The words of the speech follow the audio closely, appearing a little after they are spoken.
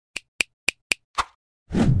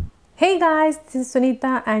Hey guys, this is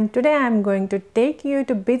Sunita and today I am going to take you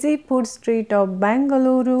to busy food street of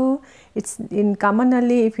Bengaluru. It's in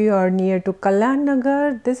Kamanahalli. If you are near to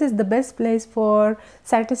Kalyan, this is the best place for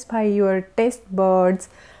satisfy your taste buds.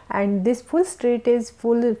 And this full street is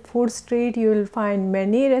full food street. You will find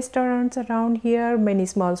many restaurants around here, many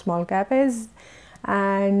small cafes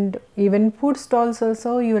and even food stalls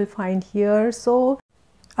also you will find here. So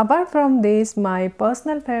apart from this, my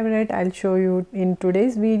personal favorite I'll show you in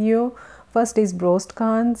today's video. First is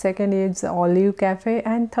Broastkhan, second is Olive Cafe,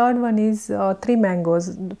 and third one is Three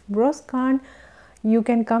Mangoes. Broastkhan, you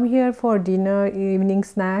can come here for dinner, evening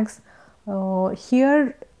snacks.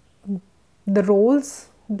 Here the rolls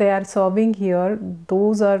they are serving here,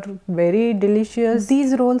 those are very delicious.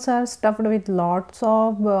 These rolls are stuffed with lots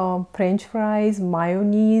of french fries,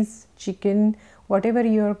 mayonnaise, chicken, whatever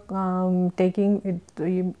you're taking.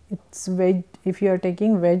 It's veg. If you are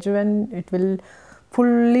taking veg one, it will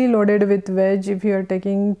fully loaded with veg. If you are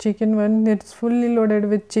taking chicken one, it's fully loaded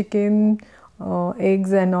with chicken,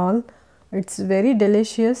 eggs and all. It's very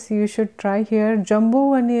delicious. You should try here. Jumbo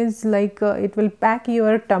one is like it will pack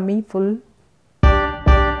your tummy full.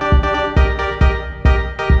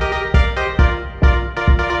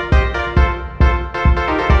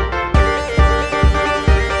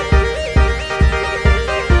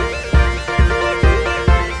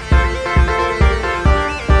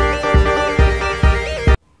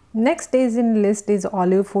 Next is in list is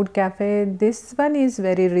Olive Food Cafe. This one is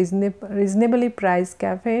very reasonably priced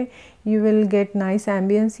cafe. You will get nice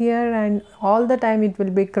ambience here and all the time it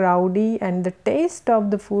will be crowdy and the taste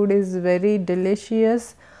of the food is very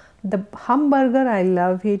delicious. The hamburger I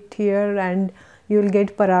love it here, and you will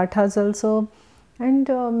get parathas also and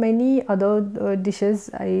many other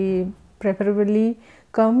dishes. I preferably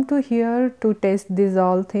come to here to taste these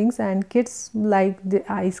all things, and kids like the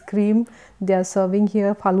ice cream. They are serving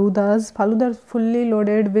here faludas fully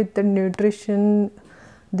loaded with the nutrition,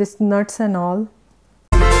 this nuts and all.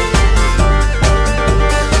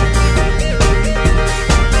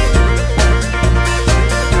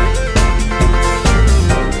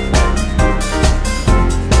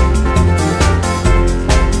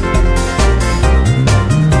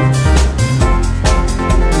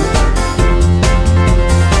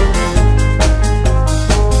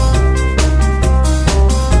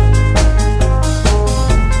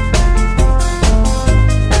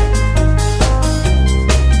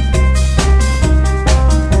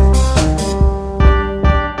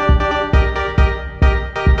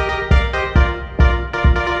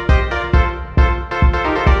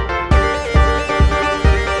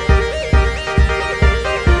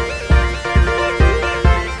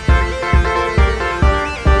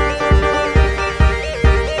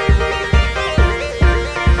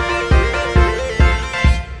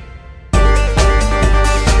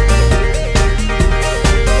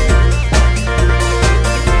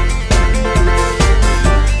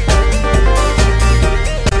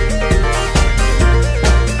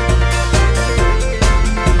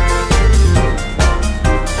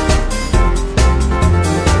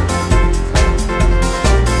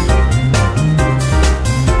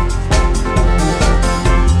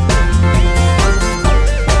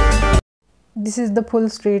 This is the full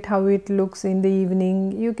street, how it looks in the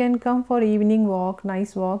evening. You can come for evening walk,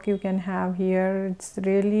 nice walk you can have here. It's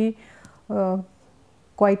really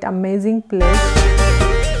quite amazing place.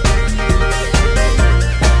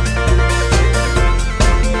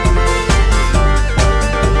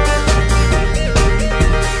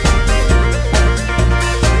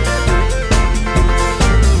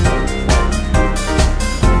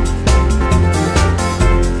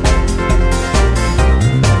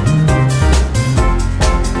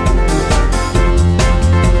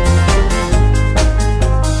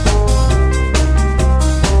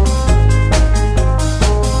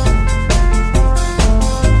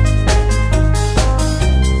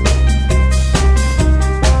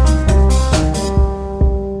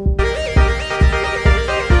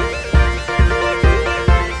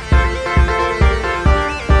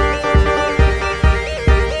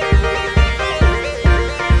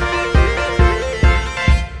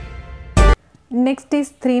 Next is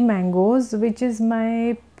Three Mangoes, which is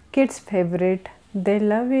my kids' favorite. They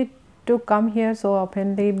love it to come here so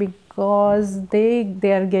oftenly because they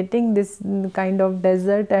are getting this kind of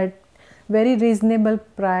dessert at very reasonable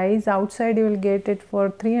price. Outside you will get it for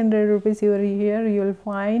 300 rupees. Here you will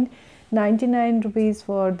find 99 rupees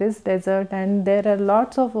for this dessert, and there are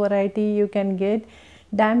lots of variety you can get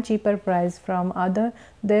damn cheaper price from other.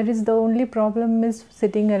 There is the only problem is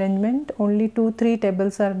sitting arrangement. Only 2-3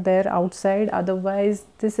 tables are there outside. Otherwise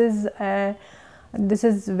this is a This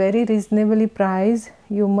is very reasonably priced.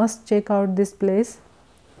 You must check out this place.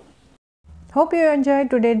 Hope you enjoyed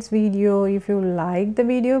today's video. If you like the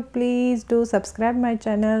video, please do subscribe my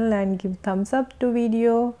channel and give thumbs up to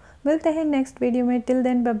video. मिलते हैं next video में. Till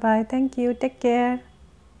then, bye bye. Thank you. Take care.